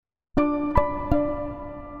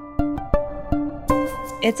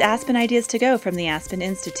It's Aspen Ideas to Go from the Aspen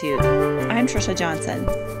Institute. I'm Trisha Johnson.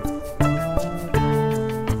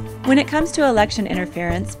 When it comes to election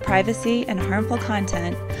interference, privacy, and harmful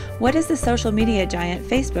content, what is the social media giant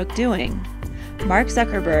Facebook doing? Mark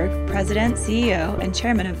Zuckerberg, president, CEO, and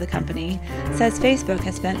chairman of the company, says Facebook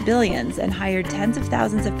has spent billions and hired tens of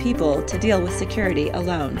thousands of people to deal with security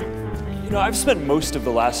alone. I've spent most of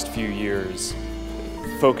the last few years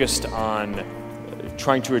focused on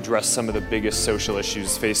trying to address some of the biggest social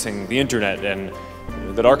issues facing the internet and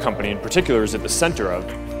that our company in particular is at the center of.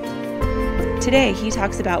 Today, he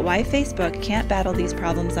talks about why Facebook can't battle these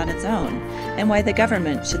problems on its own and why the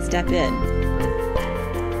government should step in.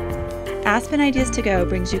 Aspen Ideas to Go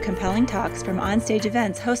brings you compelling talks from onstage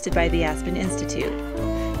events hosted by the Aspen Institute.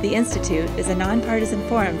 The Institute is a nonpartisan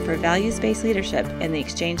forum for values-based leadership and the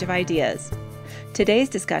exchange of ideas. Today's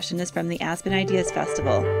discussion is from the Aspen Ideas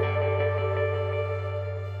Festival.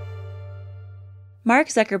 Mark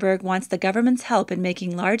Zuckerberg wants the government's help in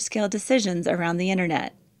making large-scale decisions around the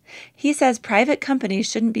internet. He says private companies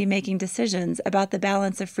shouldn't be making decisions about the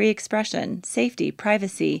balance of free expression, safety,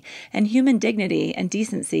 privacy, and human dignity and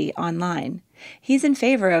decency online. He's in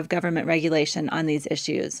favor of government regulation on these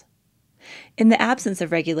issues. In the absence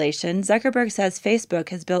of regulation, Zuckerberg says Facebook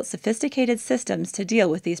has built sophisticated systems to deal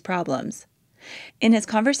with these problems. In his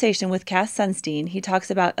conversation with Cass Sunstein, he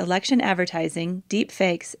talks about election advertising, deep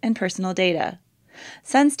fakes, and personal data.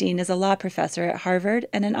 Sunstein is a law professor at Harvard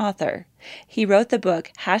and an author. He wrote the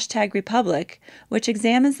book #Republic, which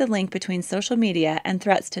examines the link between social media and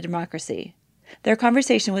threats to democracy. Their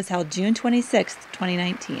conversation was held June 26,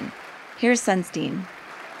 2019. Here's Sunstein.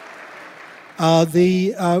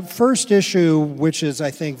 The first issue, which is,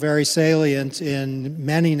 I think, very salient in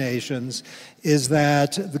many nations, is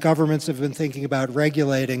that the governments have been thinking about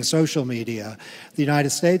regulating social media. The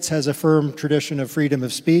United States has a firm tradition of freedom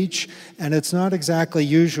of speech, and it's not exactly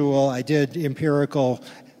usual. I did empirical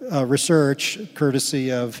research,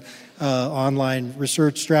 courtesy of online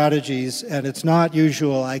research strategies, and it's not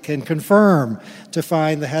usual, I can confirm, to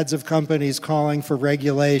find the heads of companies calling for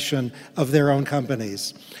regulation of their own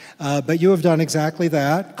companies. But you have done exactly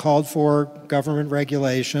that, called for government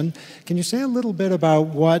regulation. Can you say a little bit about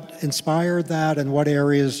what inspired that and what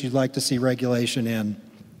areas you'd like to see regulation in?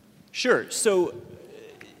 Sure. So,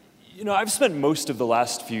 I've spent most of the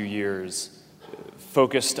last few years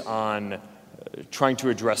focused on trying to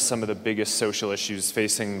address some of the biggest social issues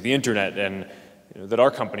facing the internet and that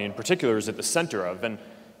our company in particular is at the center of. And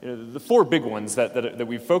the four big ones that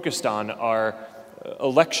we've focused on are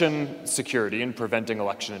election security and preventing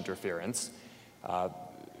election interference,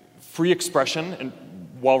 free expression and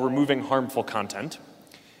while removing harmful content,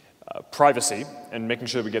 privacy and making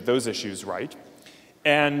sure that we get those issues right,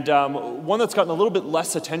 and one that's gotten a little bit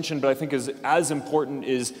less attention but I think is as important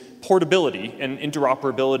is portability and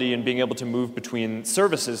interoperability and being able to move between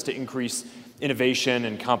services to increase innovation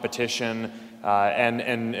and competition and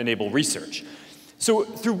enable research. So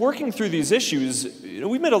through working through these issues,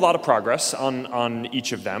 we've made a lot of progress on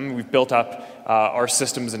each of them. We've built up our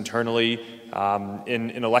systems internally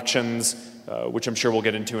in elections, which I'm sure we'll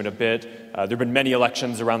get into in a bit. There have been many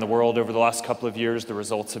elections around the world over the last couple of years. The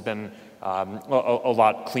results have been a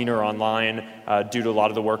lot cleaner online due to a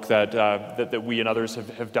lot of the work that we and others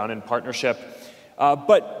have done in partnership.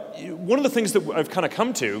 But one of the things that I've kind of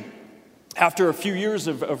come to after a few years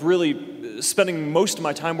of really spending most of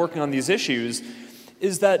my time working on these issues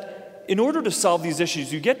is that in order to solve these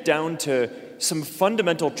issues, you get down to some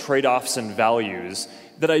fundamental trade-offs and values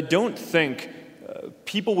that I don't think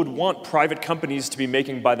people would want private companies to be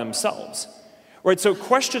making by themselves. Right? So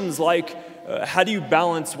questions like, how do you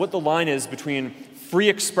balance what the line is between free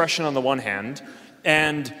expression on the one hand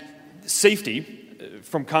and safety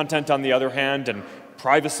from content on the other hand, and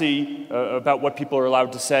privacy about what people are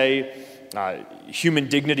allowed to say, human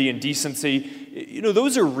dignity and decency.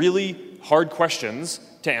 Those are really hard questions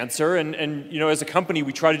to answer, and as a company,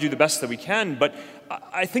 we try to do the best that we can, but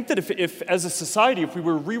I think that if as a society, if we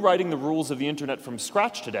were rewriting the rules of the internet from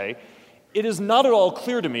scratch today, it is not at all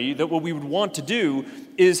clear to me that what we would want to do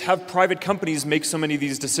is have private companies make so many of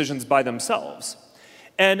these decisions by themselves.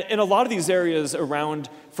 And in a lot of these areas around,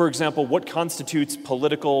 for example, what constitutes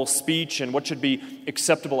political speech and what should be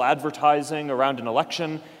acceptable advertising around an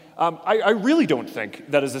election, I really don't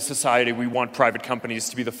think that as a society we want private companies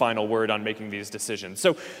to be the final word on making these decisions.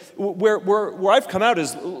 So where I've come out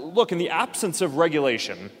is, look, in the absence of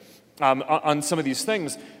regulation, on some of these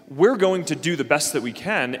things, we're going to do the best that we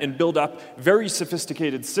can and build up very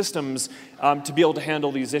sophisticated systems to be able to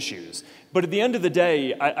handle these issues. But at the end of the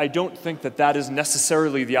day, I don't think that that is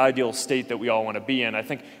necessarily the ideal state that we all want to be in. I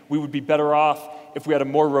think we would be better off if we had a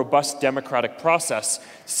more robust democratic process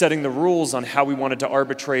setting the rules on how we wanted to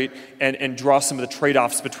arbitrate and draw some of the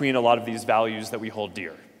trade-offs between a lot of these values that we hold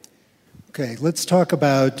dear. Okay, let's talk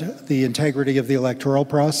about the integrity of the electoral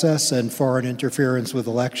process and foreign interference with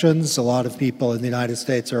elections. A lot of people in the United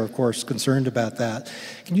States are, of course, concerned about that.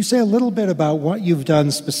 Can you say a little bit about what you've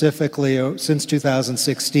done specifically since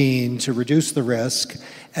 2016 to reduce the risk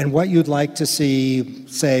and what you'd like to see,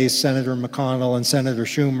 say, Senator McConnell and Senator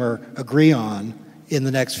Schumer agree on in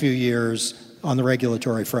the next few years on the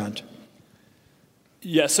regulatory front?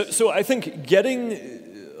 Yeah, so I think getting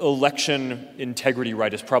election integrity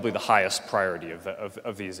right is probably the highest priority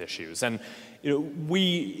of these issues. And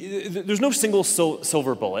there's no single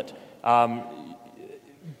silver bullet,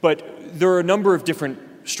 but there are a number of different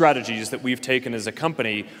strategies that we've taken as a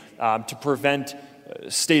company to prevent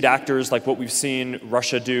state actors like what we've seen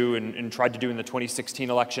Russia do and tried to do in the 2016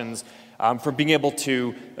 elections from being able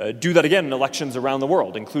to do that again in elections around the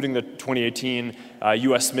world, including the 2018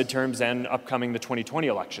 US midterms and upcoming the 2020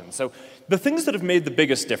 elections. So the things that have made the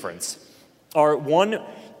biggest difference are, one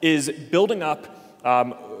is building up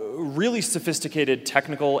really sophisticated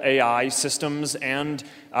technical AI systems and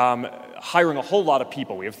hiring a whole lot of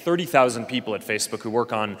people. We have 30,000 people at Facebook who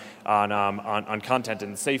work on content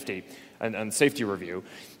and safety and safety review,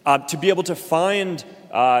 to be able to find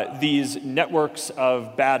these networks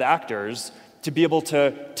of bad actors, to be able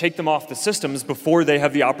to take them off the systems before they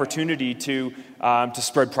have the opportunity to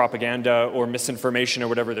spread propaganda or misinformation or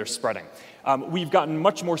whatever they're spreading. We've gotten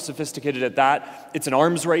much more sophisticated at that. It's an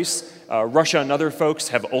arms race. Russia and other folks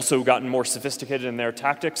have also gotten more sophisticated in their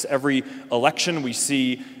tactics. Every election we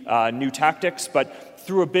see new tactics, but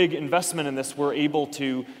through a big investment in this, we're able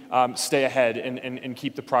to stay ahead and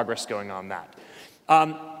keep the progress going on that.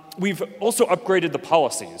 We've also upgraded the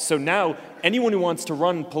policies. So now anyone who wants to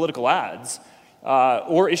run political ads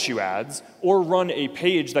or issue ads or run a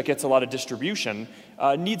page that gets a lot of distribution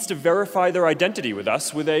needs to verify their identity with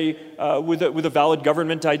us with a valid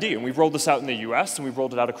government ID. And we've rolled this out in the U.S. and we've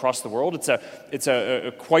rolled it out across the world. It's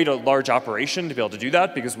quite a large operation to be able to do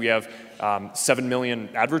that because we have 7 million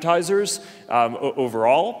advertisers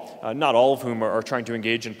overall, not all of whom are trying to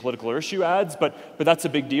engage in political or issue ads, but that's a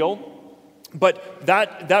big deal. But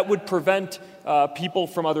that would prevent people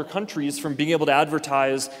from other countries from being able to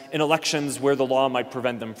advertise in elections where the law might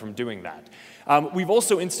prevent them from doing that. We've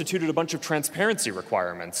also instituted a bunch of transparency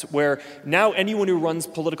requirements where now anyone who runs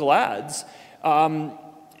political ads,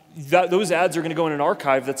 those ads are going to go in an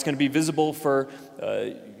archive that's going to be visible for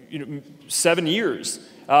 7 years.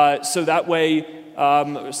 So that way,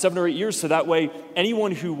 7 or 8 years, so that way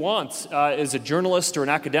anyone who wants, as a journalist or an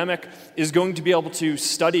academic, is going to be able to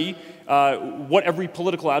study what every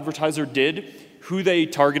political advertiser did, who they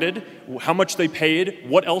targeted, how much they paid,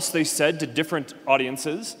 what else they said to different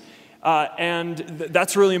audiences. And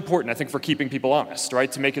that's really important, I think, for keeping people honest,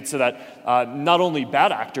 right? To make it so that not only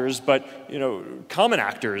bad actors, but common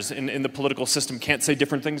actors in the political system can't say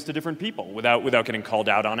different things to different people without getting called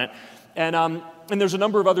out on it. And there's a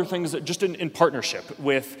number of other things that just in partnership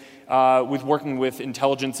with working with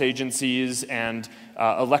intelligence agencies and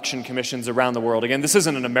election commissions around the world. Again, this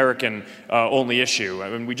isn't an American only issue. I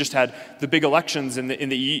mean, we just had the big elections in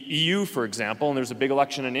the EU, for example, and there's a big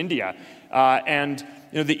election in India. And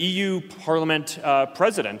the EU Parliament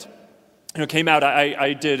president came out.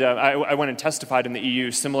 I went and testified in the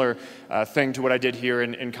EU, similar thing to what I did here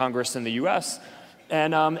in Congress in the U.S.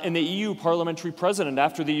 And the EU parliamentary president,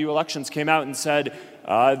 after the EU elections, came out and said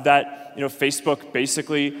that Facebook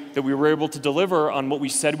basically, that we were able to deliver on what we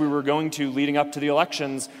said we were going to leading up to the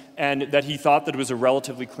elections, and that he thought that it was a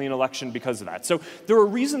relatively clean election because of that. So there are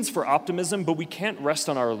reasons for optimism, but we can't rest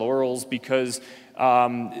on our laurels because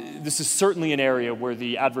this is certainly an area where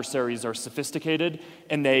the adversaries are sophisticated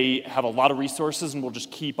and they have a lot of resources and will just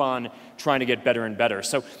keep on trying to get better and better.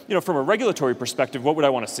 So, from a regulatory perspective, what would I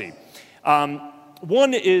want to see?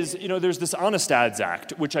 One is, there's this Honest Ads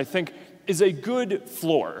Act, which I think is a good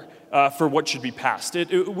floor for what should be passed.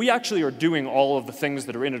 We actually are doing all of the things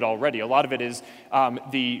that are in it already. A lot of it is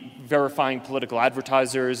the verifying political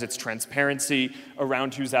advertisers, it's transparency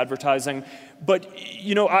around who's advertising. But,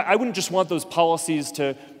 I wouldn't just want those policies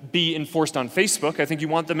to be enforced on Facebook. I think you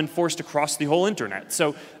want them enforced across the whole internet.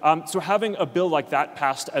 So having a bill like that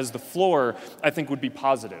passed as the floor, I think would be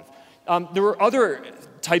positive. There are other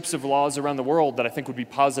types of laws around the world that I think would be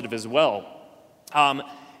positive as well.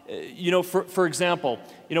 For example,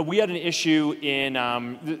 we had an issue in,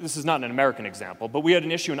 this is not an American example, but we had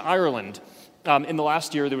an issue in Ireland. In the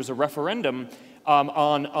last year, there was a referendum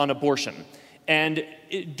on abortion. And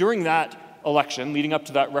during that election, leading up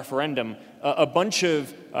to that referendum, a bunch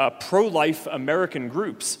of pro-life American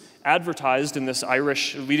groups advertised in this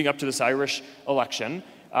leading up to this Irish election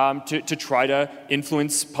to try to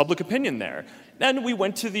influence public opinion there. And we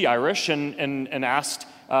went to the Irish and asked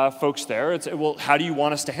folks there, well, how do you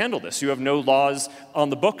want us to handle this? You have no laws on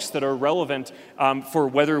the books that are relevant for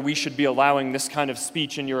whether we should be allowing this kind of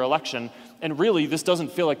speech in your election. And really, this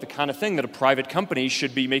doesn't feel like the kind of thing that a private company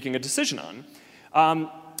should be making a decision on.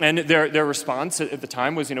 And their response at the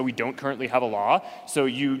time was, we don't currently have a law, so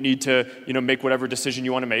you need to, make whatever decision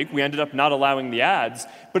you want to make. We ended up not allowing the ads.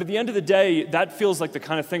 But at the end of the day, that feels like the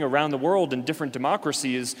kind of thing around the world in different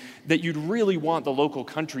democracies that you'd really want the local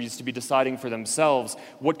countries to be deciding for themselves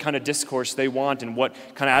what kind of discourse they want and what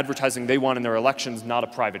kind of advertising they want in their elections, not a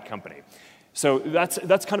private company. So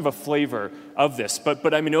that's kind of a flavor of this.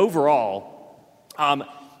 But I mean, overall,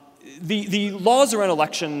 the laws around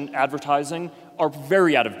election advertising are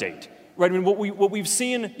very out of date, right? I mean, what we've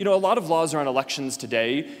seen, a lot of laws around elections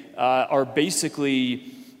today are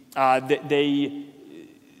basically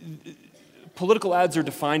political ads are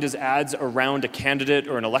defined as ads around a candidate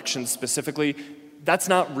or an election specifically. That's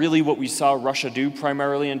not really what we saw Russia do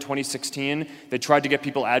primarily in 2016. They tried to get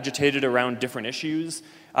people agitated around different issues.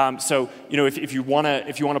 So if you want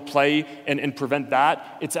to play and prevent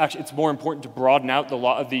that, it's more important to broaden out the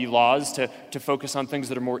laws to focus on things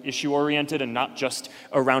that are more issue oriented and not just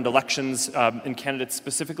around elections and candidates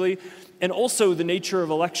specifically. And also the nature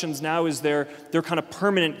of elections now is they're kind of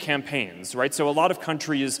permanent campaigns, right? So a lot of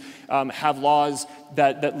countries have laws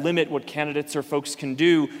that limit what candidates or folks can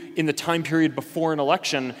do in the time period before an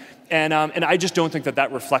election. And I just don't think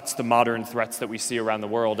that reflects the modern threats that we see around the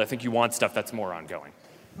world. I think you want stuff that's more ongoing.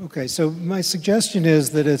 Okay, so my suggestion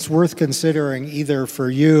is that it's worth considering either for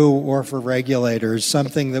you or for regulators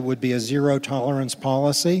something that would be a zero-tolerance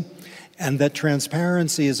policy, and that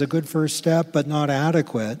transparency is a good first step but not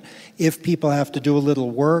adequate if people have to do a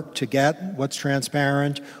little work to get what's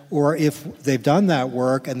transparent, or if they've done that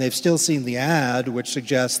work and they've still seen the ad which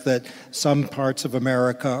suggests that some parts of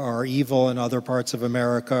America are evil and other parts of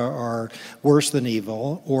America are worse than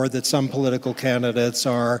evil, or that some political candidates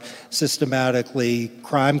are systematically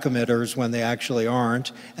crime committers when they actually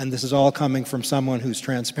aren't, and this is all coming from someone who's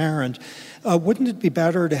transparent. Wouldn't it be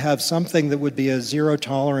better to have something that would be a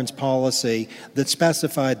zero-tolerance policy that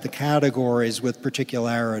specified the categories with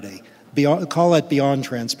particularity? Call it beyond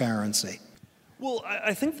transparency. Well,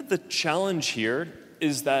 I think that the challenge here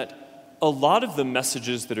is that a lot of the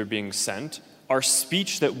messages that are being sent are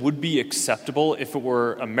speech that would be acceptable if it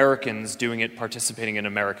were Americans doing it, participating in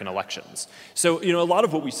American elections. So, a lot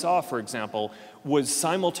of what we saw, for example, was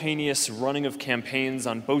simultaneous running of campaigns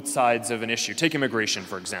on both sides of an issue. Take immigration,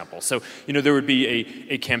 for example. So, there would be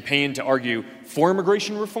a campaign to argue for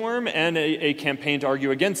immigration reform and a campaign to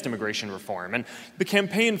argue against immigration reform. And the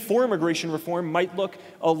campaign for immigration reform might look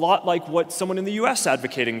a lot like what someone in the U.S.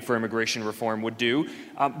 advocating for immigration reform would do,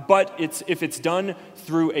 but if it's done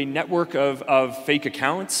through a network of fake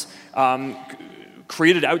accounts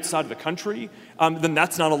created outside of the country, then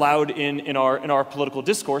that's not allowed in our political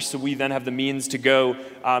discourse, so we then have the means to go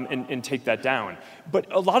and take that down. But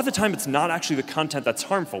a lot of the time it's not actually the content that's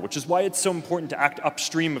harmful, which is why it's so important to act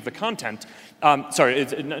upstream of the content. It's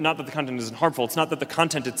not that the content isn't harmful, it's not that the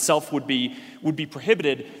content itself would be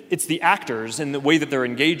prohibited, it's the actors and the way that they're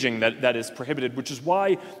engaging that is prohibited, which is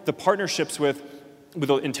why the partnerships with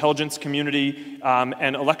the intelligence community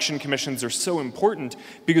and election commissions are so important,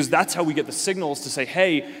 because that's how we get the signals to say,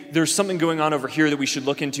 hey, there's something going on over here that we should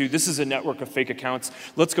look into. This is a network of fake accounts.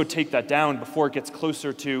 Let's go take that down before it gets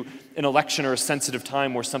closer to an election or a sensitive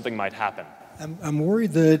time where something might happen. I'm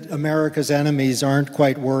worried that America's enemies aren't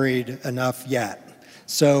quite worried enough yet.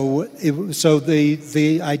 So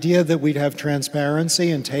the idea that we'd have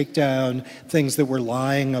transparency and take down things that were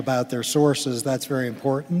lying about their sources, that's very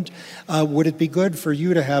important. Would it be good for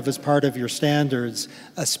you to have as part of your standards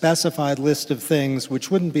a specified list of things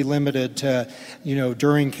which wouldn't be limited to,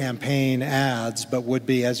 during campaign ads, but would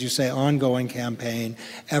be, as you say, ongoing campaign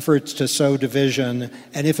efforts to sow division?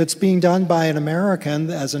 And if it's being done by an American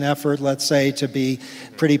as an effort, let's say, to be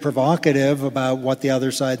pretty provocative about what the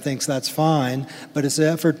other side thinks, that's fine. But it's an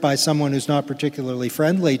effort by someone who's not particularly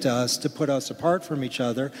friendly to us to put us apart from each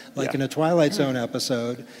other, like in a Twilight Zone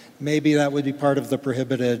episode, maybe that would be part of the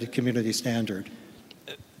prohibited community standard.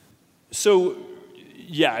 So,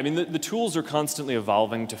 Yeah, I mean, the tools are constantly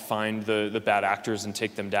evolving to find the bad actors and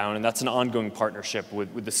take them down, and that's an ongoing partnership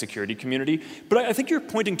with the security community. But I think you're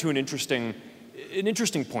pointing to an interesting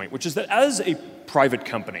point, which is that as a private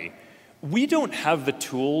company, we don't have the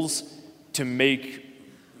tools to make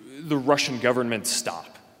the Russian government stop.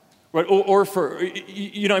 Right? Or for,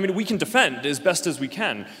 you know, I mean, we can defend as best as we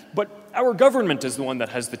can, but our government is the one that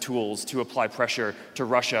has the tools to apply pressure to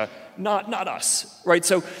Russia, not us, right?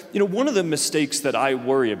 So, you know, one of the mistakes that I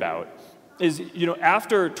worry about is, you know,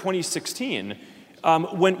 after 2016,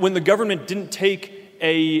 when the government didn't take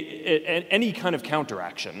any kind of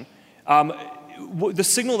counteraction, the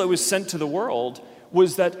signal that was sent to the world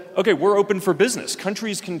was that, okay, we're open for business.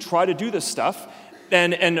 Countries can try to do this stuff,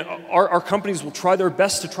 and our companies will try their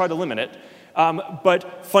best to try to limit it.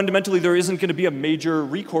 But fundamentally, there isn't going to be a major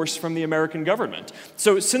recourse from the American government.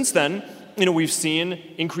 So since then, you know, we've seen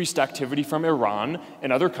increased activity from Iran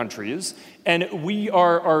and other countries, and we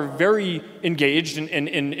are very engaged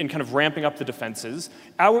in kind of ramping up the defenses.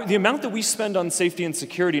 The amount that we spend on safety and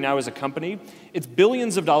security now as a company, it's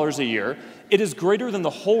billions of dollars a year. It is greater than the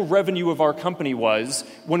whole revenue of our company was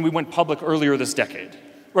when we went public earlier this decade.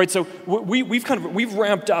 Right, so we've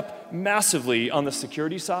ramped up massively on the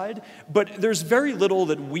security side, but there's very little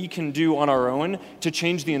that we can do on our own to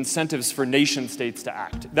change the incentives for nation states to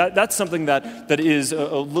act. That's something that is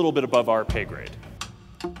a little bit above our pay grade.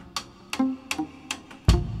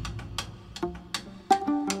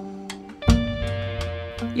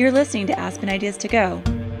 You're listening to Aspen Ideas to Go.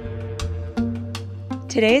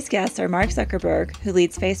 Today's guests are Mark Zuckerberg, who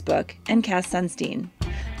leads Facebook, and Cass Sunstein.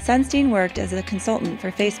 Sunstein worked as a consultant for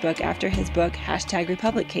Facebook after his book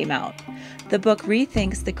 #Republic came out. The book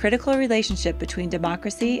rethinks the critical relationship between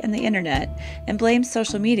democracy and the internet and blames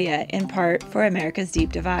social media in part for America's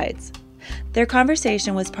deep divides. Their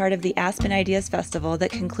conversation was part of the Aspen Ideas Festival that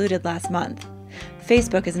concluded last month.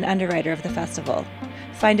 Facebook is an underwriter of the festival.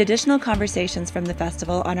 Find additional conversations from the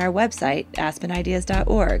festival on our website,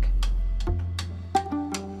 aspenideas.org.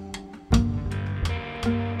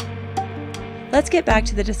 Let's get back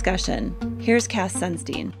to the discussion. Here's Cass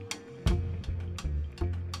Sunstein.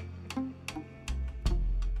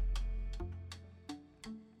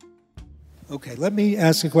 Okay, let me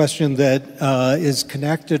ask a question that is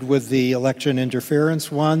connected with the election interference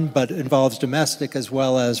one, but involves domestic as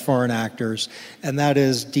well as foreign actors, and that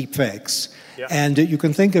is deepfakes. Yeah. And you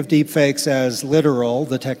can think of deepfakes as literal,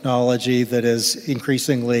 the technology that is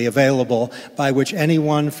increasingly available, by which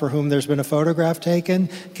anyone for whom there's been a photograph taken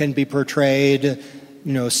can be portrayed,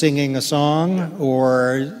 you know, singing a song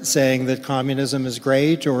or saying that communism is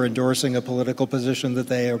great or endorsing a political position that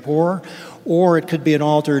they abhor. Or it could be an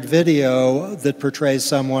altered video that portrays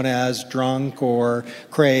someone as drunk or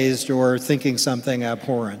crazed or thinking something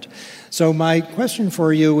abhorrent. So my question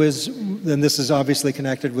for you is, and this is obviously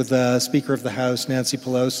connected with the Speaker of the House, Nancy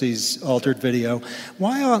Pelosi's altered video,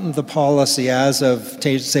 why oughtn't the policy as of,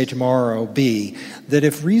 say, tomorrow be that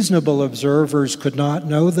if reasonable observers could not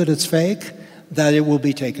know that it's fake, that it will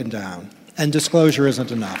be taken down, and disclosure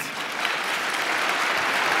isn't enough?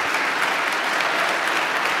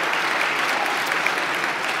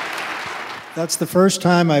 That's the first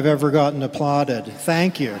time I've ever gotten applauded.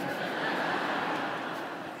 Thank you.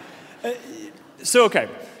 So, okay,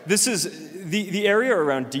 this is the area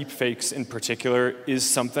around deepfakes in particular is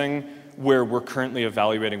something where we're currently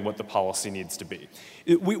evaluating what the policy needs to be.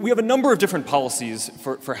 We have a number of different policies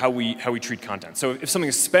for how we treat content. So if something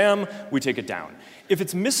is spam, we take it down. If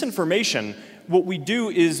it's misinformation, what we do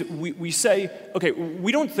is we say, okay,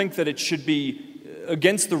 we don't think that it should be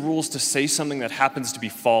against the rules to say something that happens to be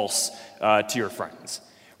false to your friends,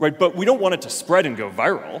 right? But we don't want it to spread and go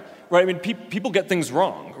viral, right? I mean, people get things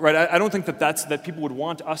wrong, right? I don't think that people would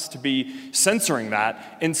want us to be censoring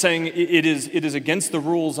that and saying it is against the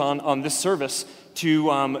rules on this service to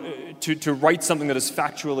write something that is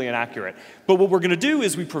factually inaccurate. But what we're going to do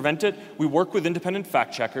is we prevent it. We work with independent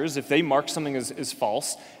fact checkers. If they mark something as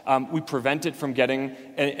false, we prevent it from getting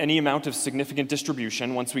any amount of significant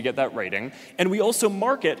distribution once we get that rating. And we also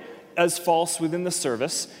mark it as false within the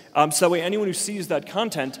service, so that way anyone who sees that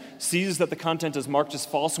content sees that the content is marked as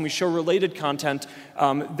false, and we show related content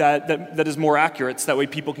that is more accurate, so that way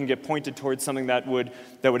people can get pointed towards something that would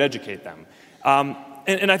educate them.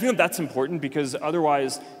 And I think that's important because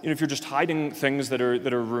otherwise, you know, if you're just hiding things that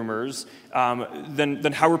are rumors,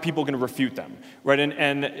 then how are people going to refute them, right?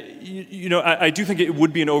 And you know, I do think it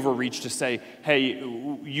would be an overreach to say, hey,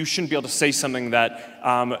 you shouldn't be able to say something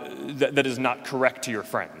that is not correct to your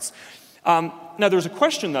friends. Now, there's a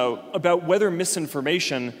question though about whether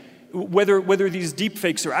misinformation whether these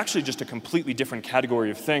deepfakes are actually just a completely different category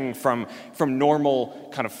of thing from normal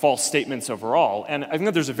kind of false statements overall. And I think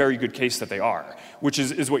that there's a very good case that they are, which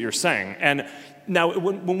is what you're saying. And now,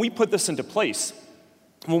 when we put this into place,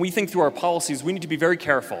 when we think through our policies, we need to be very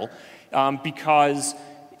careful because,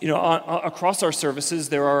 across our services,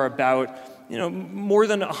 there are about more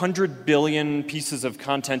than 100 billion pieces of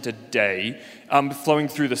content a day flowing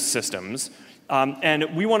through the systems.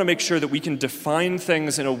 And we want to make sure that we can define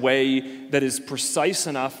things in a way that is precise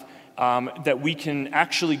enough that we can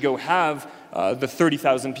actually go have the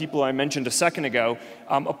 30,000 people I mentioned a second ago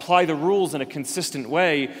apply the rules in a consistent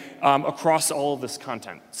way across all of this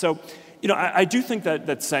content. So, I do think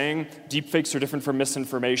that saying deepfakes are different from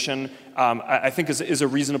misinformation, I think is a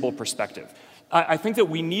reasonable perspective. I think that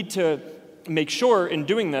we need to make sure in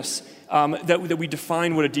doing this that we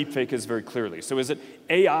define what a deepfake is very clearly. So is it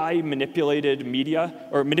AI manipulated media,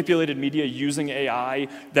 or manipulated media using AI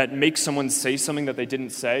that makes someone say something that they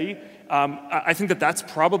didn't say? I think that that's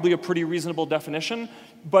probably a pretty reasonable definition.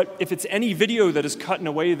 But if it's any video that is cut in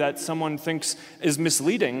a way that someone thinks is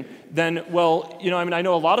misleading, then, well, I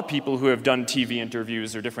know a lot of people who have done TV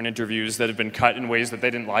interviews or different interviews that have been cut in ways that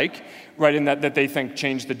they didn't like, right, and that they think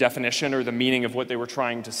changed the definition or the meaning of what they were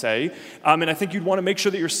trying to say. And I think you'd want to make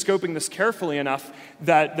sure that you're scoping this carefully enough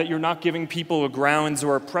that you're not giving people a grounds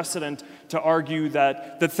or a precedent to argue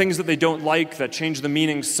that things that they don't like, that change the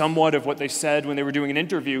meaning somewhat of what they said when they were doing an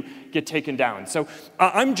interview, get taken down. So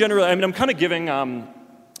I'm kind of giving...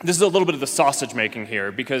 This is a little bit of the sausage making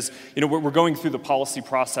here because we're going through the policy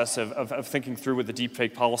process of thinking through what the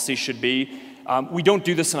deepfake policy should be. We don't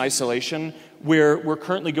do this in isolation. We're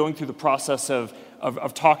currently going through the process of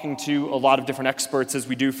talking to a lot of different experts as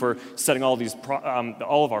we do for setting all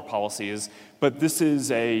of our policies. But this is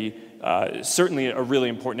certainly a really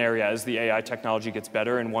important area as the AI technology gets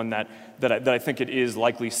better, and one that I think it is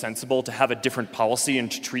likely sensible to have a different policy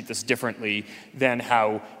and to treat this differently than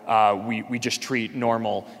how we just treat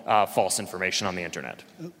normal false information on the internet.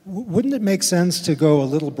 Wouldn't it make sense to go a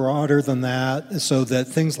little broader than that so that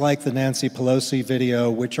things like the Nancy Pelosi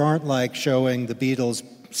video, which aren't like showing the Beatles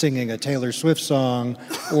singing a Taylor Swift song,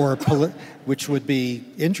 which would be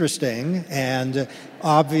interesting and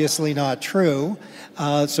obviously not true,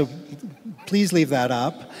 so please leave that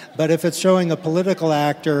up. But if it's showing a political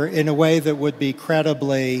actor in a way that would be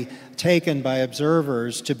credibly taken by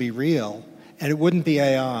observers to be real, and it wouldn't be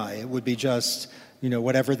AI, it would be just,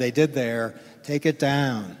 whatever they did there, take it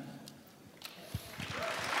down.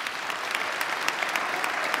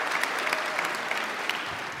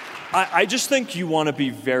 I just think you want to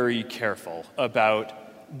be very careful about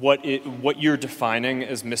what you're defining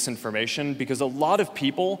as misinformation, because a lot of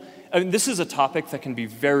people, this is a topic that can be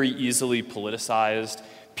very easily politicized.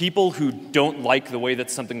 People who don't like the way that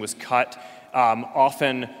something was cut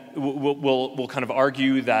often will kind of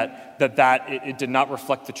argue that it did not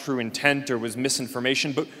reflect the true intent or was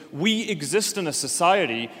misinformation. But we exist in a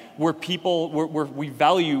society where where we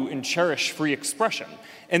value and cherish free expression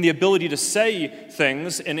and the ability to say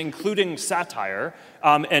things, and including satire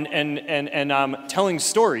and telling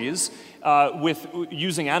stories with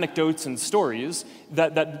using anecdotes and stories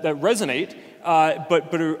that resonate,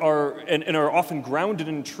 but are often grounded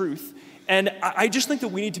in truth. And I just think that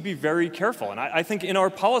we need to be very careful. And I think in our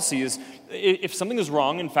policies, if something is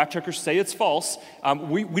wrong and fact checkers say it's false,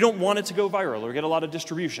 we don't want it to go viral or get a lot of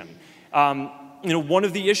distribution. One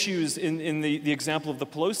of the issues in the example of the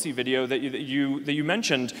Pelosi video that you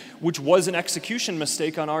mentioned, which was an execution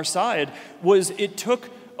mistake on our side, was it took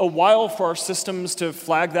a while for our systems to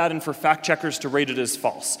flag that and for fact checkers to rate it as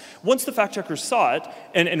false. Once the fact checkers saw it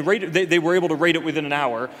and rated, they were able to rate it within an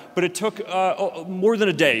hour, but it took more than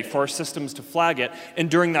a day for our systems to flag it, and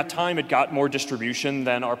during that time it got more distribution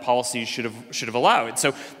than our policies should have allowed.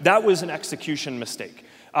 So that was an execution mistake.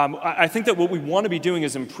 I think that what we want to be doing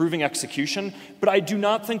is improving execution, but I do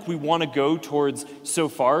not think we want to go towards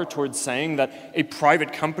saying that a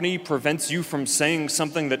private company prevents you from saying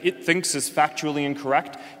something that it thinks is factually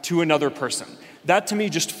incorrect to another person. That to me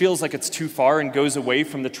just feels like it's too far and goes away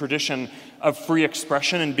from the tradition of free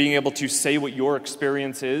expression and being able to say what your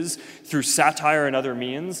experience is through satire and other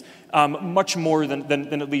means, much more than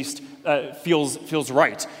at least feels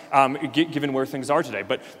right, given where things are today.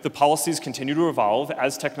 But the policies continue to evolve.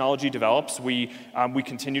 As technology develops, we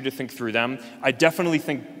continue to think through them. I definitely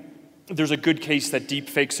think there's a good case that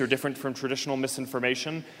deepfakes are different from traditional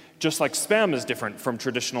misinformation, just like spam is different from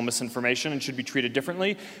traditional misinformation and should be treated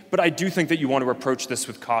differently. But I do think that you want to approach this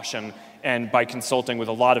with caution and by consulting with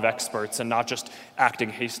a lot of experts and not just acting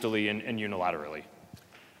hastily and unilaterally.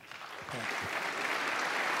 Okay.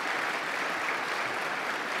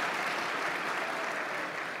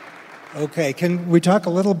 Okay, can we talk a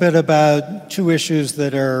little bit about two issues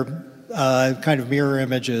that are kind of mirror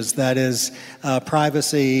images, that is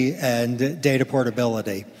privacy and data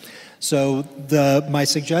portability. So my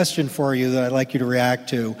suggestion for you that I'd like you to react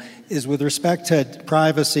to is with respect to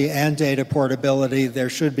privacy and data portability, there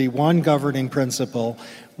should be one governing principle,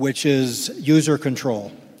 which is user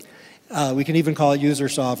control. We can even call it user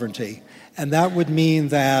sovereignty. And that would mean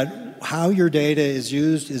that how your data is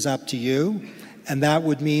used is up to you. And that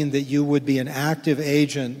would mean that you would be an active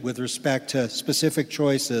agent with respect to specific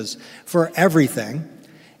choices for everything.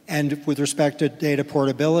 And with respect to data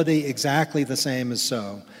portability, exactly the same as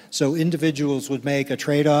so. So individuals would make a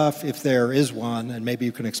trade-off, if there is one, and maybe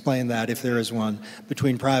you can explain that if there is one,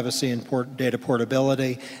 between privacy and data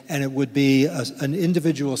portability, and it would be an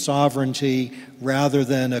individual sovereignty rather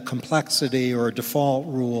than a complexity or a default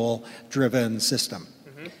rule-driven system.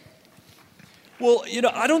 Well,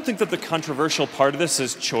 I don't think that the controversial part of this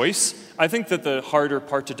is choice. I think that the harder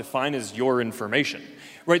part to define is your information,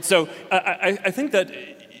 right? So I think that,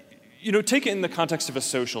 take it in the context of a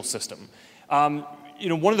social system.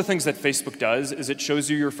 One of the things that Facebook does is it shows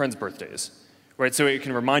you your friends' birthdays, right? So it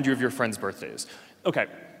can remind you of your friends' birthdays. Okay.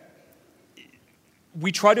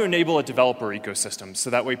 We try to enable a developer ecosystem so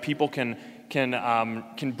that way people can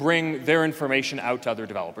bring their information out to other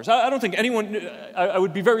developers. I don't think I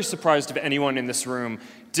would be very surprised if anyone in this room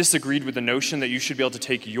disagreed with the notion that you should be able to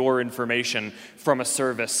take your information from a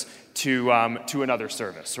service to another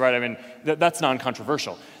service, right? I mean, that's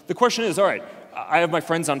non-controversial. The question is, all right, I have my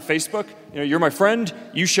friends on Facebook. You're my friend.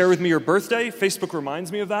 You share with me your birthday. Facebook reminds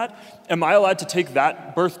me of that. Am I allowed to take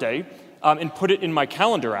that birthday and put it in my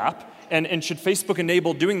calendar app? And should Facebook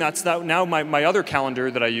enable doing that so that now my other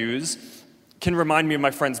calendar that I use can remind me of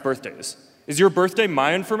my friends' birthdays? Is your birthday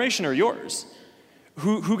my information or yours?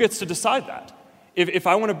 Who gets to decide that? If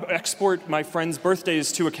I want to export my friends'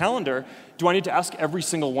 birthdays to a calendar, do I need to ask every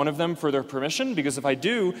single one of them for their permission? Because if I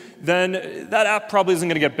do, then that app probably isn't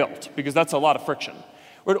going to get built, because that's a lot of friction.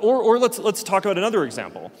 Or let's talk about another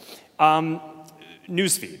example.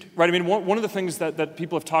 Newsfeed, right? I mean, one of the things that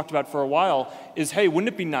people have talked about for a while is, hey,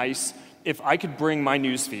 wouldn't it be nice if I could bring my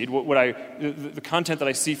newsfeed, the content that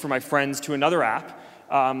I see from my friends, to another app,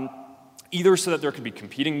 either so that there could be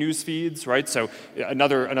competing news feeds, right? So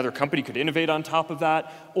another company could innovate on top of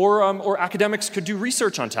that, or academics could do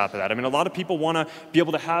research on top of that. I mean, a lot of people want to be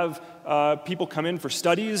able to have people come in for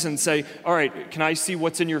studies and say, all right, can I see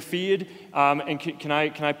what's in your feed, and can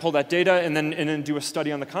I pull that data and then do a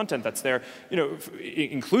study on the content that's there,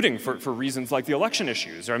 including for reasons like the election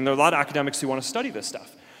issues. I mean, there are a lot of academics who want to study this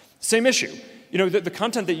stuff. Same issue. The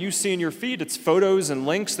content that you see in your feed, it's photos and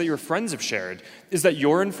links that your friends have shared. Is that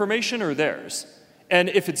your information or theirs? And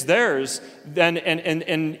if it's theirs, then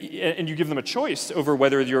and you give them a choice over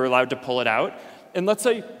whether you're allowed to pull it out. And let's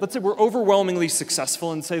say we're overwhelmingly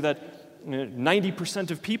successful and say that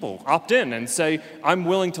 90% of people opt in and say, I'm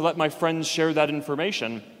willing to let my friends share that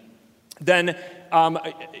information. Then, are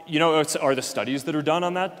the studies that are done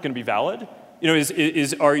on that going to be valid?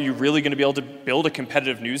 Are you really going to be able to build a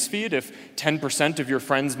competitive news feed if 10% of your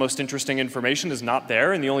friends' most interesting information is not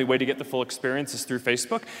there and the only way to get the full experience is through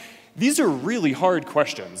Facebook? These are really hard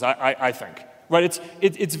questions, I think. Right?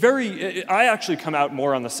 It's very. I actually come out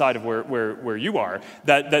more on the side of where you are,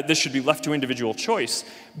 that this should be left to individual choice.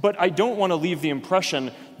 But I don't want to leave the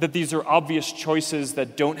impression that these are obvious choices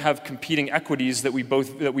that don't have competing equities that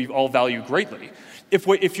we all value greatly.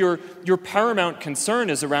 If your paramount concern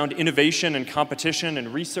is around innovation and competition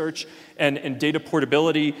and research and data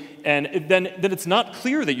portability, and then it's not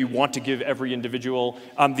clear that you want to give every individual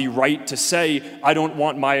the right to say, I don't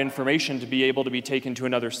want my information to be able to be taken to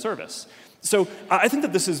another service. So I think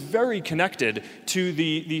that this is very connected to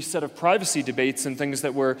the set of privacy debates and things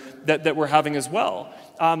that we're having as well.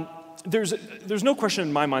 There's no question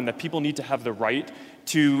in my mind that people need to have the right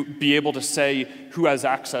to be able to say who has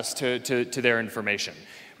access to their information.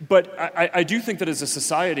 But I do think that as a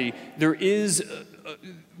society,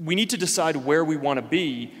 we need to decide where we want to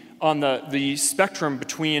be on the spectrum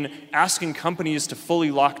between asking companies to fully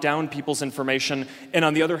lock down people's information and,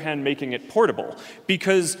 on the other hand, making it portable.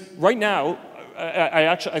 Because right now,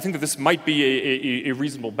 I think that this might be a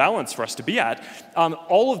reasonable balance for us to be at.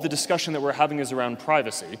 All of the discussion that we're having is around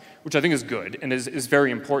privacy, which I think is good and is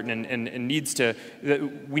very important and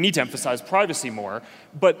we need to emphasize privacy more.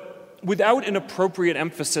 But without an appropriate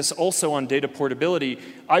emphasis also on data portability,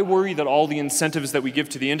 I worry that all the incentives that we give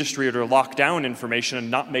to the industry are to lock down information and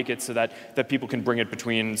not make it so that people can bring it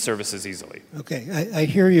between services easily. Okay, I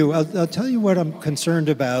hear you. I'll tell you what I'm concerned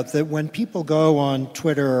about, that when people go on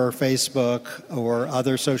Twitter or Facebook or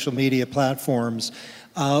other social media platforms,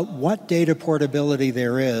 What data portability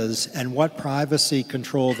there is and what privacy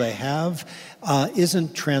control they have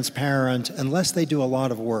isn't transparent unless they do a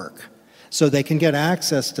lot of work. So they can get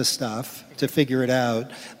access to stuff to figure it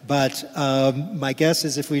out. But my guess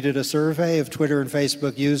is if we did a survey of Twitter and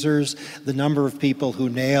Facebook users, the number of people who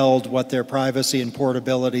nailed what their privacy and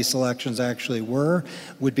portability selections actually were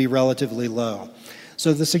would be relatively low.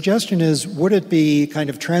 So the suggestion is, would it be kind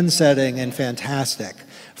of trend-setting and fantastic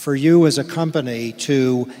for you as a company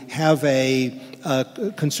to have a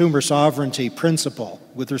consumer sovereignty principle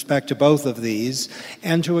with respect to both of these,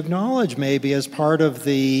 and to acknowledge maybe as part of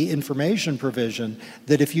the information provision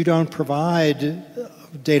that if you don't provide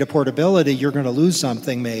data portability, you're going to lose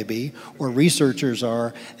something maybe, or researchers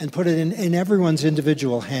are, and put it in everyone's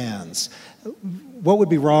individual hands. What would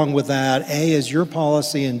be wrong with that, A, as your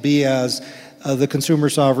policy, and B, as the Consumer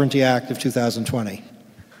Sovereignty Act of 2020?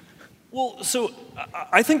 Well, so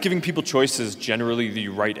I think giving people choice is generally the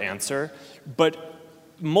right answer, but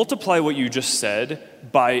multiply what you just said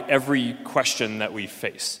by every question that we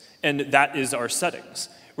face, and that is our settings,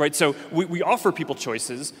 right? So we offer people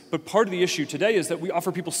choices, but part of the issue today is that we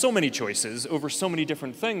offer people so many choices over so many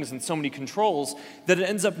different things and so many controls that it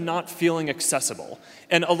ends up not feeling accessible.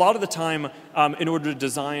 And a lot of the time, in order to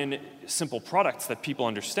design simple products that people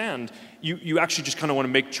understand, you actually just kind of want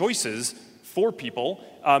to make choices for people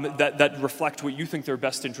that reflect what you think their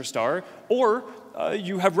best interests are, or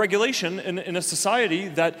you have regulation in a society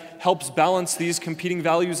that helps balance these competing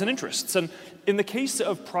values and interests. And in the case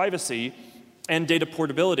of privacy and data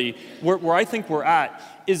portability, where I think we're at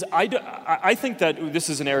is I think that this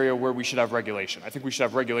is an area where we should have regulation. I think we should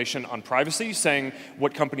have regulation on privacy, saying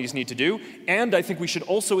what companies need to do, and I think we should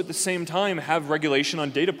also at the same time have regulation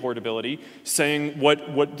on data portability, saying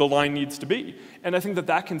what the line needs to be. And I think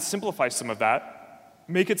that can simplify some of that,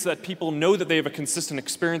 make it so that people know that they have a consistent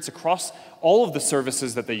experience across all of the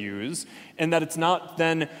services that they use, and that it's not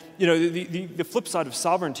then, the flip side of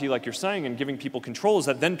sovereignty, like you're saying, and giving people control is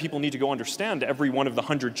that then people need to go understand every one of the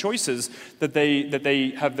 100 choices that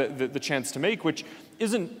they have the chance to make, which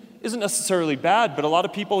isn't necessarily bad, but a lot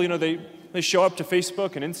of people, they show up to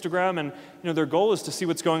Facebook and Instagram, and their goal is to see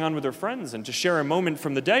what's going on with their friends and to share a moment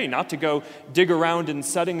from the day, not to go dig around in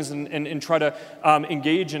settings and try to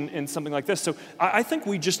engage in something like this. So I think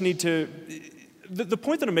we just need to. The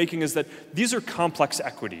point that I'm making is that these are complex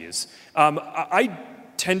equities. I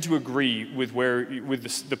tend to agree with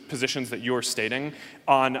the positions that you're stating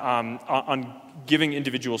on giving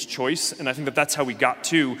individuals choice, and I think that's how we got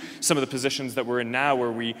to some of the positions that we're in now,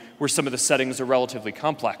 where some of the settings are relatively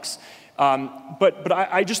complex. But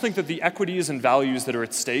I just think that the equities and values that are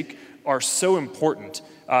at stake are so important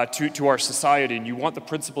to our society, and you want the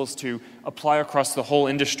principles to apply across the whole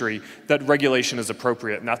industry, that regulation is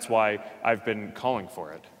appropriate, and that's why I've been calling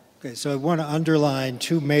for it. Okay, so I want to underline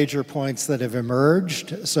two major points that have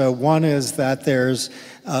emerged. So one is that there's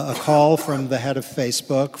a call from the head of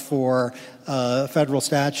Facebook for a federal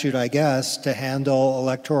statute, I guess, to handle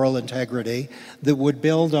electoral integrity that would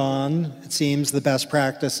build on, it seems, the best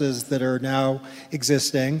practices that are now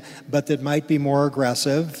existing, but that might be more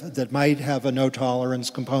aggressive, that might have a no-tolerance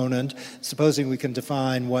component, supposing we can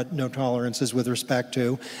define what no tolerance is with respect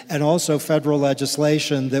to, and also federal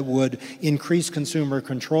legislation that would increase consumer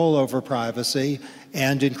control over privacy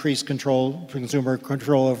and increase consumer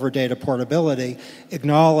control over data portability,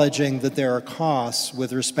 acknowledging that there are costs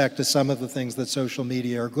with respect to some of the things that social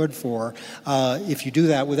media are good for, if you do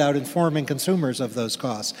that without informing consumers of those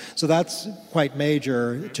costs. So that's quite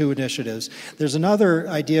major, two initiatives. There's another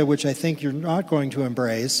idea which I think you're not going to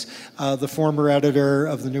embrace. The former editor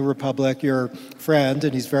of the New Republic, your friend,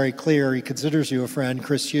 and he's very clear, he considers you a friend,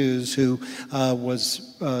 Chris Hughes, who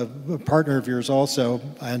was a partner of yours also,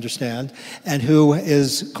 I understand, and who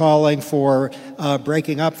is calling for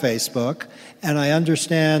breaking up Facebook. And I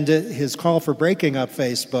understand his call for breaking up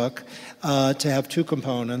Facebook to have two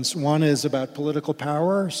components. One is about political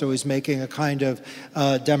power, so he's making a kind of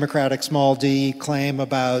democratic small d claim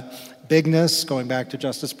about bigness, going back to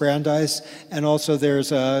Justice Brandeis, and also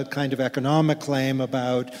there's a kind of economic claim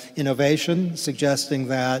about innovation, suggesting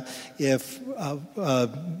that if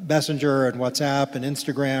Messenger and WhatsApp and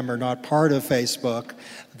Instagram are not part of Facebook,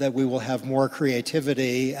 that we will have more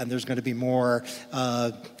creativity and there's going to be more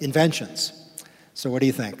inventions. So what do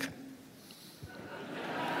you think?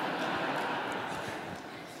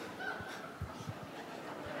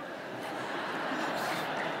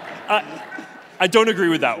 I don't agree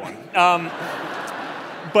with that one.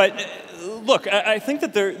 But look, I think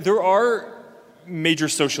that there are major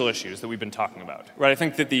social issues that we've been talking about, right? I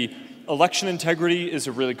think that the election integrity is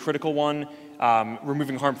a really critical one.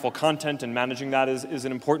 Removing harmful content and managing that is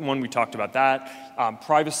an important one. We talked about that.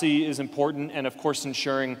 Privacy is important, and of course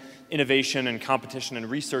ensuring innovation and competition and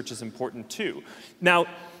research is important too. Now,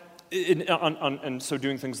 and so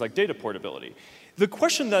doing things like data portability. The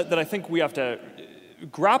question that I think we have to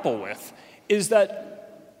grapple with is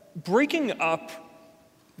that breaking up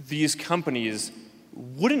these companies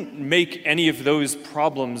wouldn't make any of those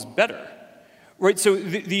problems better, right? So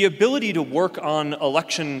the ability to work on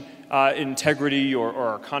election integrity or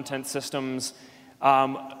our content systems,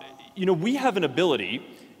 we have an ability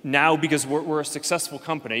now, because we're a successful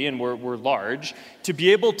company and we're large, to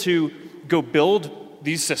be able to go build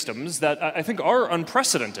these systems that I think are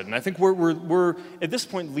unprecedented, and I think we're at this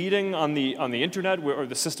point leading on the internet, where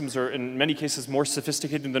the systems are in many cases more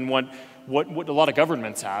sophisticated than what a lot of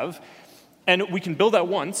governments have, and we can build that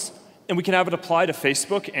once, and we can have it apply to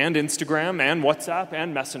Facebook and Instagram and WhatsApp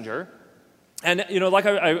and Messenger, and like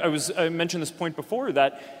I mentioned this point before,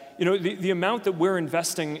 that the amount that we're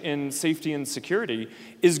investing in safety and security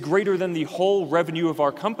is greater than the whole revenue of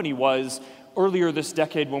our company was earlier this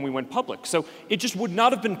decade when we went public. So it just would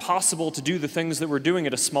not have been possible to do the things that we're doing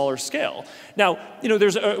at a smaller scale. Now,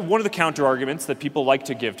 there's one of the counter arguments that people like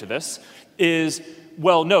to give to this is,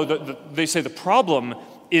 well, no, they say the problem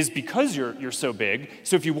is because you're so big.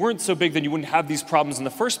 So if you weren't so big, then you wouldn't have these problems in the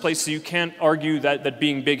first place, so you can't argue that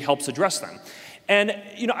being big helps address them. And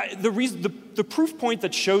the proof point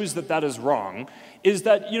that shows that is wrong is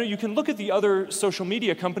that you can look at the other social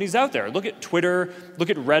media companies out there. Look at Twitter, look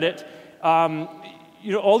at Reddit,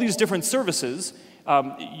 all these different services.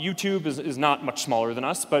 YouTube is not much smaller than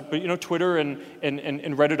us, but Twitter and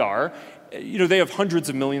Reddit are. They have hundreds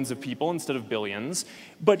of millions of people instead of billions.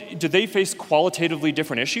 But do they face qualitatively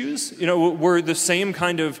different issues? Were the same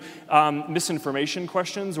kind of misinformation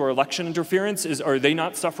questions or election interference, are they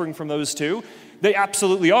not suffering from those too? They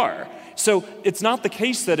absolutely are. So it's not the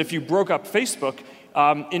case that if you broke up Facebook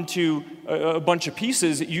into a bunch of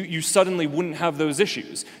pieces, you suddenly wouldn't have those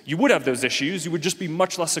issues. You would have those issues, you would just be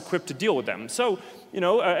much less equipped to deal with them. So,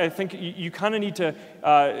 I think you kind of need to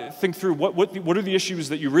think through what are the issues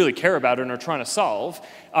that you really care about and are trying to solve,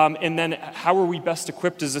 and then how are we best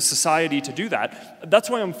equipped as a society to do that? That's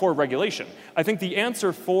why I'm for regulation. I think the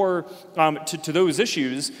answer to those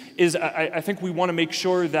issues is I think we want to make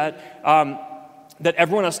sure that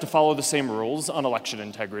everyone has to follow the same rules on election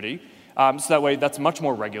integrity. So that way, that's much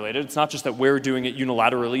more regulated. It's not just that we're doing it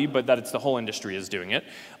unilaterally, but that it's the whole industry is doing it.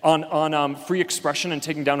 On free expression and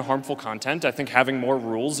taking down harmful content, I think having more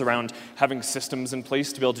rules around having systems in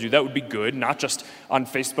place to be able to do that would be good, not just on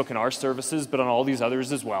Facebook and our services, but on all these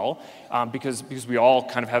others as well, because we all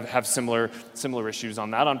kind of have similar issues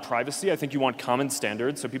on that. On privacy, I think you want common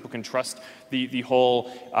standards so people can trust the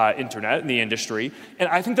whole internet and the industry, and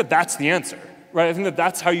I think that's the answer. Right, I think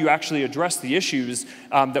that's how you actually address the issues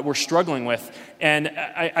that we're struggling with. And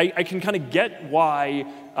I can kind of get why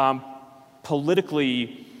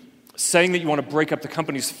politically saying that you want to break up the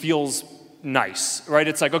companies feels nice, right?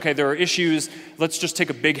 It's like, okay, there are issues, let's just take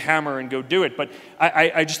a big hammer and go do it. But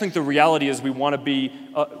I just think the reality is we want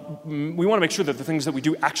to make sure that the things that we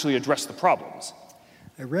do actually address the problems.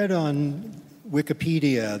 I read on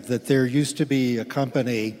Wikipedia that there used to be a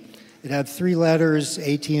company. It had 3 letters,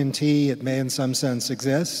 AT&T. It may in some sense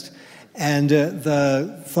exist. And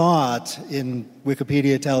the thought in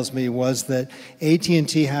Wikipedia tells me was that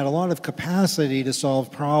AT&T had a lot of capacity to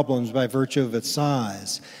solve problems by virtue of its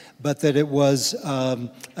size, but that it was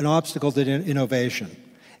an obstacle to innovation,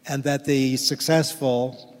 and that the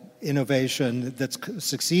successful innovation that's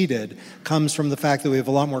succeeded comes from the fact that we have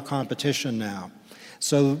a lot more competition now.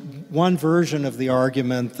 So one version of the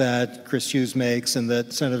argument that Chris Hughes makes and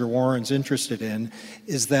that Senator Warren's interested in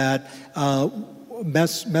is that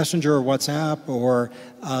Messenger or WhatsApp or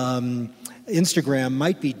Instagram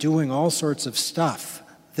might be doing all sorts of stuff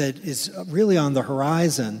that is really on the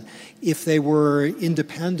horizon if they were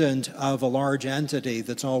independent of a large entity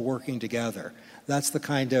that's all working together. That's the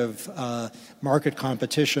kind of market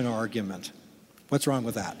competition argument. What's wrong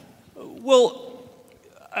with that? Well,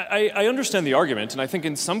 I understand the argument, and I think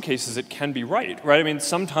in some cases it can be right? I mean,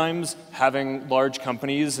 sometimes having large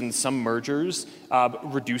companies and some mergers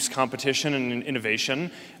reduce competition and innovation,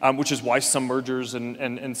 which is why some mergers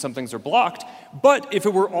and some things are blocked. But if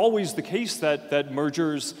it were always the case that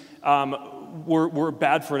mergers were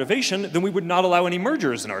bad for innovation, then we would not allow any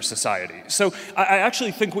mergers in our society. So I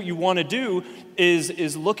actually think what you want to do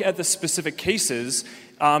is look at the specific cases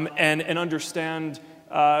and understand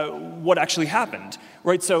what actually happened,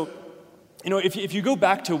 right? So, if you go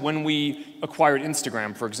back to when we acquired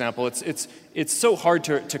Instagram, for example, it's so hard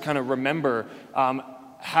to kind of remember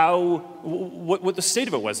what the state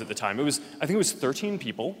of it was at the time. I think it was 13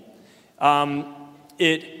 people.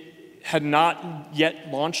 It had not yet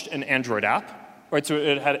launched an Android app, right? So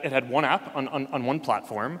it had one app on one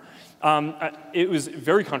platform. It was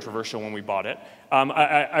very controversial when we bought it.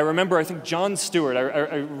 I remember, I think Jon Stewart,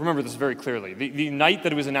 I remember this very clearly. The night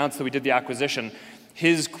that it was announced that we did the acquisition,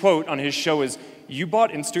 his quote on his show is,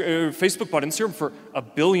 Facebook bought Instagram for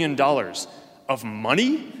 $1 billion of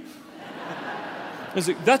money?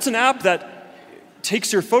 That's an app that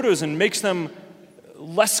takes your photos and makes them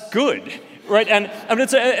less good, right? And I mean,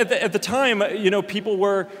 at the time, people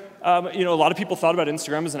were, a lot of people thought about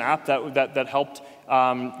Instagram as an app that helped,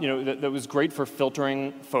 that was great for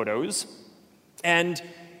filtering photos. And,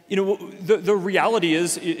 the reality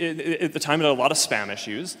is, at the time, it had a lot of spam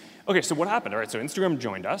issues. Okay, so what happened? All right, so Instagram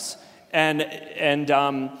joined us, and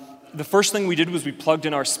the first thing we did was we plugged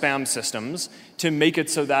in our spam systems to make it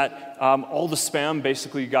so that all the spam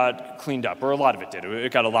basically got cleaned up, or a lot of it did.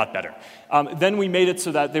 It got a lot better. Then we made it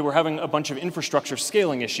so that they were having a bunch of infrastructure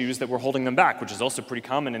scaling issues that were holding them back, which is also pretty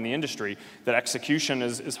common in the industry, that execution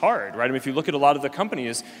is hard, right? I mean, if you look at a lot of the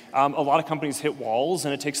companies, a lot of companies hit walls,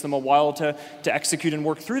 and it takes them a while to execute and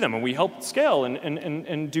work through them, and we help scale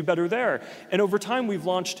and do better there. And over time, we've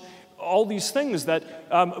launched all these things that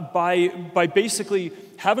by basically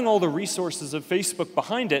having all the resources of Facebook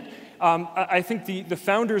behind it, I think the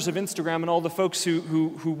founders of Instagram and all the folks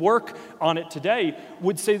who work on it today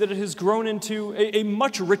would say that it has grown into a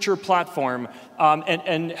much richer platform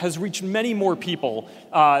and has reached many more people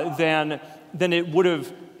than it would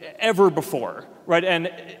have ever before, right?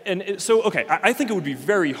 And so, okay, I think it would be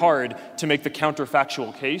very hard to make the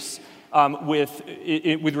counterfactual case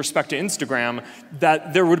with respect to Instagram,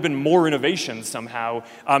 that there would have been more innovation somehow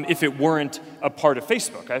if it weren't a part of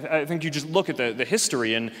Facebook. I think you just look at the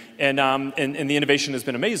history, and the innovation has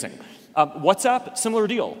been amazing. WhatsApp, similar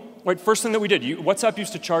deal. Right, first thing that we did, WhatsApp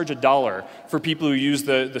used to charge $1 for people who use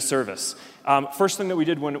the service. First thing that we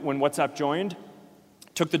did when WhatsApp joined,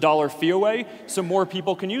 took the $1 fee away so more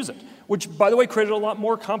people can use it. Which, by the way, created a lot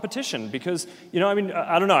more competition because, I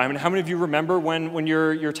don't know. I mean, how many of you remember when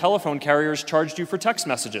your telephone carriers charged you for text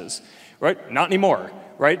messages, right? Not anymore,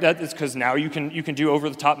 right? That is because now you can do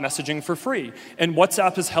over-the-top messaging for free. And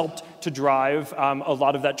WhatsApp has helped to drive a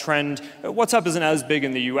lot of that trend. WhatsApp isn't as big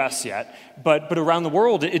in the US yet, but around the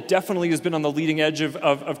world, it definitely has been on the leading edge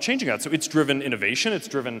of changing that. So it's driven innovation, it's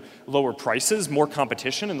driven lower prices, more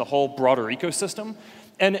competition in the whole broader ecosystem.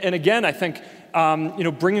 And again, I think,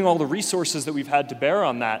 bringing all the resources that we've had to bear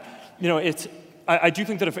on that, I do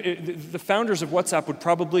think that if the founders of WhatsApp would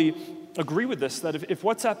probably agree with this, that if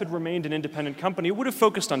WhatsApp had remained an independent company, it would have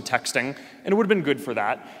focused on texting, and it would have been good for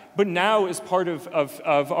that. But now, as part of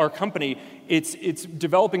our company, it's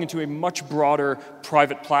developing into a much broader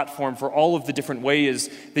private platform for all of the different ways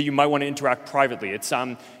that you might want to interact privately. It's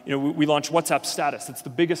we launched WhatsApp Status. It's the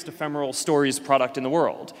biggest ephemeral stories product in the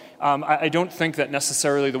world. I don't think that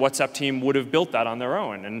necessarily the WhatsApp team would have built that on their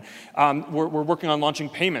own. And we're working on launching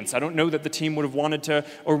payments. I don't know that the team would have wanted to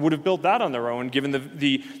or would have built that on their own, given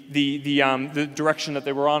the direction that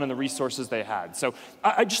they were on and the resources they had. So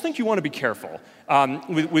I just think you want to be careful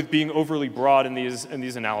with being overly broad in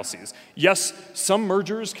these analyses. Yes, some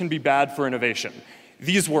mergers can be bad for innovation.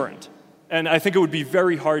 These weren't. And I think it would be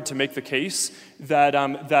very hard to make the case that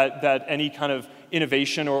any kind of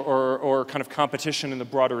innovation or kind of competition in the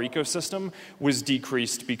broader ecosystem was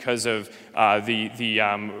decreased because of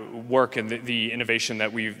the work and the innovation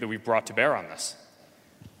that we've brought to bear on this.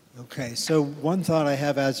 Okay, so one thought I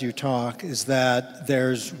have as you talk is that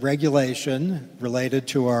there's regulation related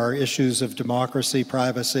to our issues of democracy,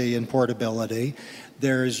 privacy, and portability.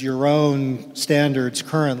 There's your own standards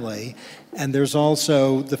currently, and there's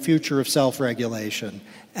also the future of self-regulation.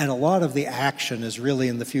 And a lot of the action is really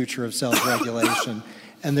in the future of self-regulation.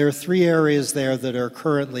 And there are three areas there that are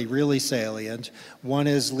currently really salient. One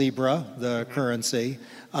is Libra, the currency.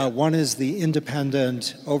 One is the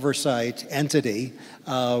independent oversight entity,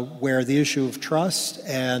 where the issue of trust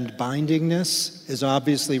and bindingness is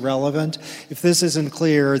obviously relevant. If this isn't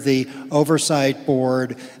clear, the oversight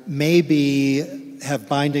board may have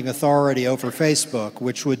binding authority over Facebook,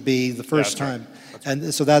 which would be the first time.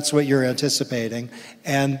 And so that's what you're anticipating.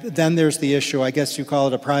 And then there's the issue, I guess you call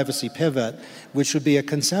it a privacy pivot, which would be a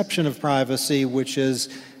conception of privacy which is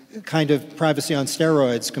kind of privacy on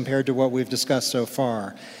steroids compared to what we've discussed so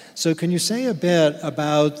far. So can you say a bit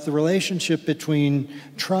about the relationship between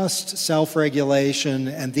trust, self-regulation,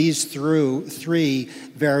 and these three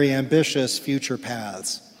very ambitious future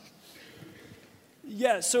paths?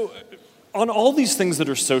 Yeah, so on all these things that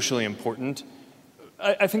are socially important,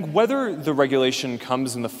 I think whether the regulation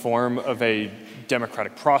comes in the form of a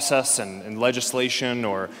democratic process and legislation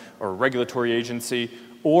or regulatory agency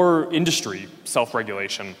or industry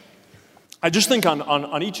self-regulation. I just think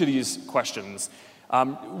on each of these questions,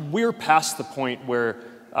 we're past the point where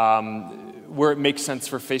it makes sense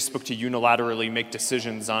for Facebook to unilaterally make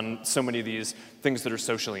decisions on so many of these things that are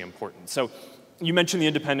socially important. So you mentioned the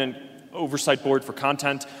independent oversight board for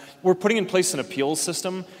content. We're putting in place an appeals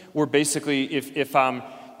system where basically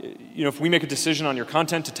if we make a decision on your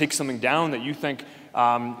content to take something down that you think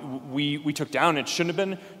we took down and it shouldn't have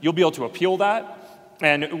been, you'll be able to appeal that.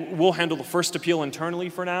 And we'll handle the first appeal internally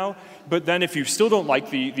for now. But then if you still don't like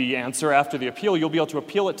the answer after the appeal, you'll be able to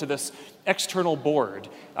appeal it to this external board.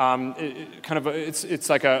 It's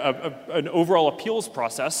like an overall appeals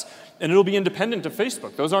process, and it'll be independent of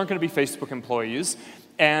Facebook. Those aren't going to be Facebook employees.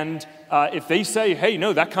 And if they say, hey,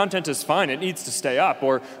 no, that content is fine, it needs to stay up,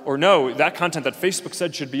 or no, that content that Facebook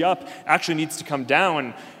said should be up actually needs to come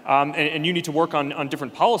down, and you need to work on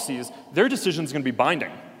different policies, their decision is going to be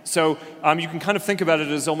binding. So you can kind of think about it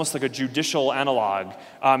as almost like a judicial analog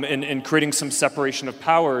in creating some separation of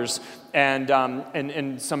powers and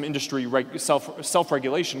some industry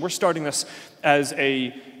self-regulation. We're starting this as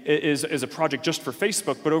a project just for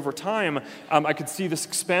Facebook, but over time, I could see this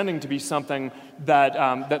expanding to be something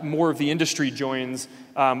that more of the industry joins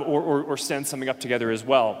or stands something up together as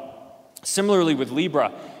well. Similarly with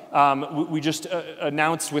Libra, we just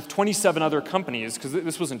announced with 27 other companies, because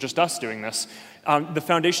this wasn't just us doing this, the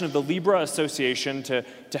foundation of the Libra Association to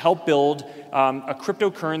help build a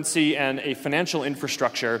cryptocurrency and a financial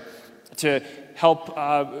infrastructure to help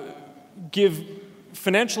give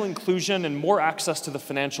financial inclusion and more access to the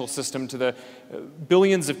financial system to the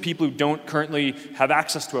billions of people who don't currently have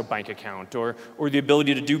access to a bank account or the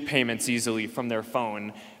ability to do payments easily from their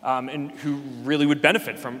phone, and who really would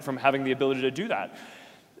benefit from having the ability to do that.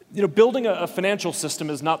 Building a financial system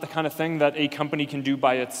is not the kind of thing that a company can do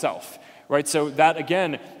by itself, right? So that,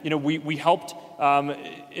 again, we helped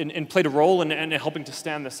and played a role in helping to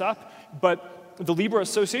stand this up, but the Libra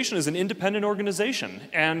Association is an independent organization,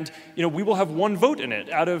 and we will have one vote in it.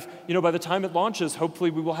 Out of, by the time it launches, hopefully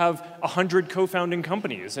we will have 100 co-founding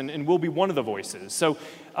companies, and we'll be one of the voices. So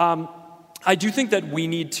I do think that we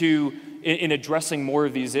need to, in addressing more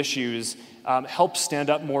of these issues, help stand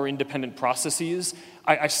up more independent processes.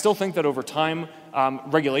 I still think that over time,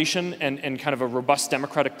 regulation and kind of a robust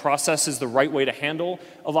democratic process is the right way to handle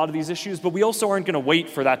a lot of these issues, but we also aren't going to wait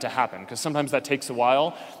for that to happen, because sometimes that takes a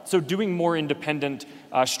while. So doing more independent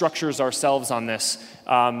structures ourselves on this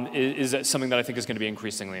is something that I think is going to be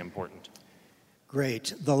increasingly important.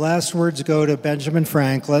 Great. The last words go to Benjamin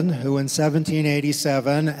Franklin, who in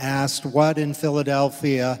 1787 asked what in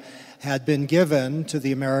Philadelphia had been given to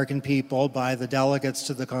the American people by the delegates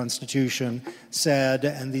to the Constitution, said,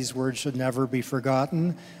 and these words should never be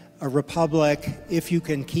forgotten, a republic if you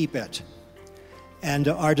can keep it. And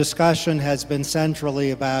our discussion has been centrally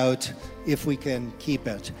about if we can keep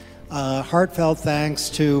it. Heartfelt thanks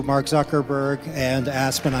to Mark Zuckerberg and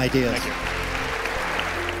Aspen Ideas. Thank you.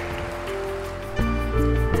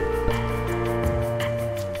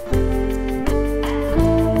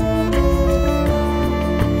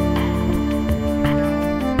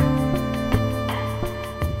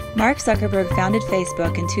 Mark Zuckerberg founded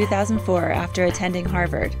Facebook in 2004 after attending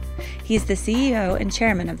Harvard. He's the CEO and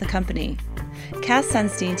chairman of the company. Cass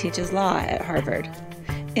Sunstein teaches law at Harvard.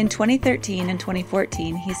 In 2013 and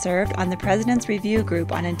 2014, he served on the President's Review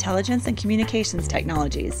Group on Intelligence and Communications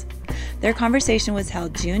Technologies. Their conversation was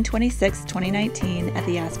held June 26, 2019 at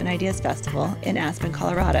the Aspen Ideas Festival in Aspen,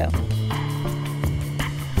 Colorado.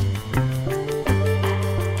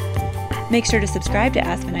 Make sure to subscribe to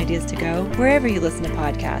Aspen Ideas To Go wherever you listen to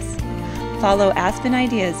podcasts. Follow Aspen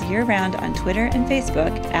Ideas year-round on Twitter and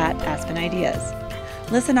Facebook at Aspen Ideas.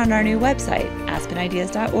 Listen on our new website,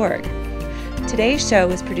 aspenideas.org. Today's show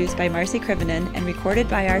was produced by Marcy Krivonen and recorded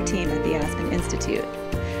by our team at the Aspen Institute.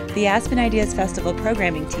 The Aspen Ideas Festival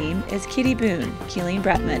programming team is Kitty Boone, Keeleen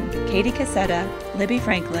Bretman, Katie Cassetta, Libby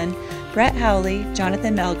Franklin, Brett Howley,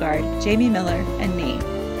 Jonathan Melgard, Jamie Miller, and me.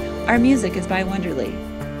 Our music is by Wonderly.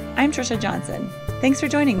 I'm Trisha Johnson. Thanks for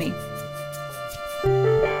joining me.